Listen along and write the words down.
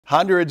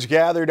Hundreds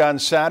gathered on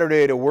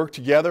Saturday to work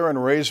together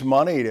and raise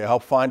money to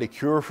help find a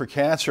cure for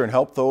cancer and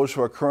help those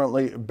who are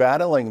currently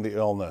battling the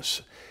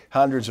illness.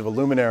 Hundreds of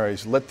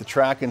luminaries lit the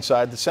track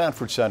inside the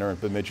Sanford Center in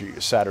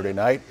Bemidji Saturday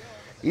night.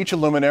 Each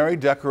luminary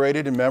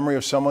decorated in memory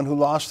of someone who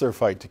lost their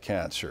fight to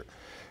cancer.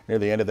 Near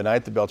the end of the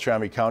night, the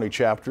Beltrami County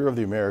chapter of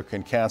the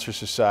American Cancer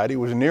Society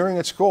was nearing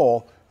its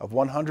goal of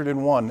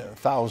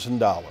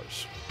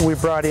 $101,000. We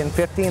brought in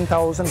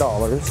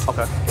 $15,000.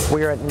 Okay.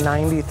 We are at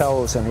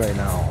 $90,000 right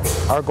now.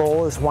 Our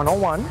goal is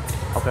 101.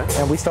 Okay.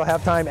 And we still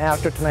have time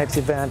after tonight's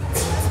event.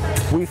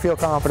 We feel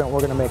confident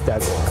we're going to make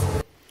that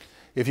goal.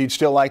 If you'd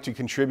still like to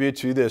contribute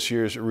to this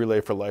year's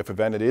Relay for Life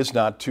event, it is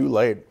not too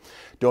late.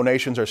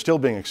 Donations are still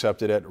being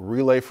accepted at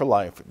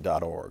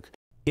relayforlife.org.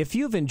 If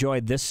you've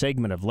enjoyed this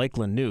segment of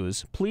Lakeland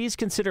News, please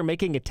consider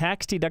making a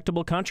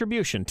tax-deductible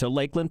contribution to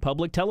Lakeland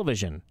Public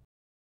Television.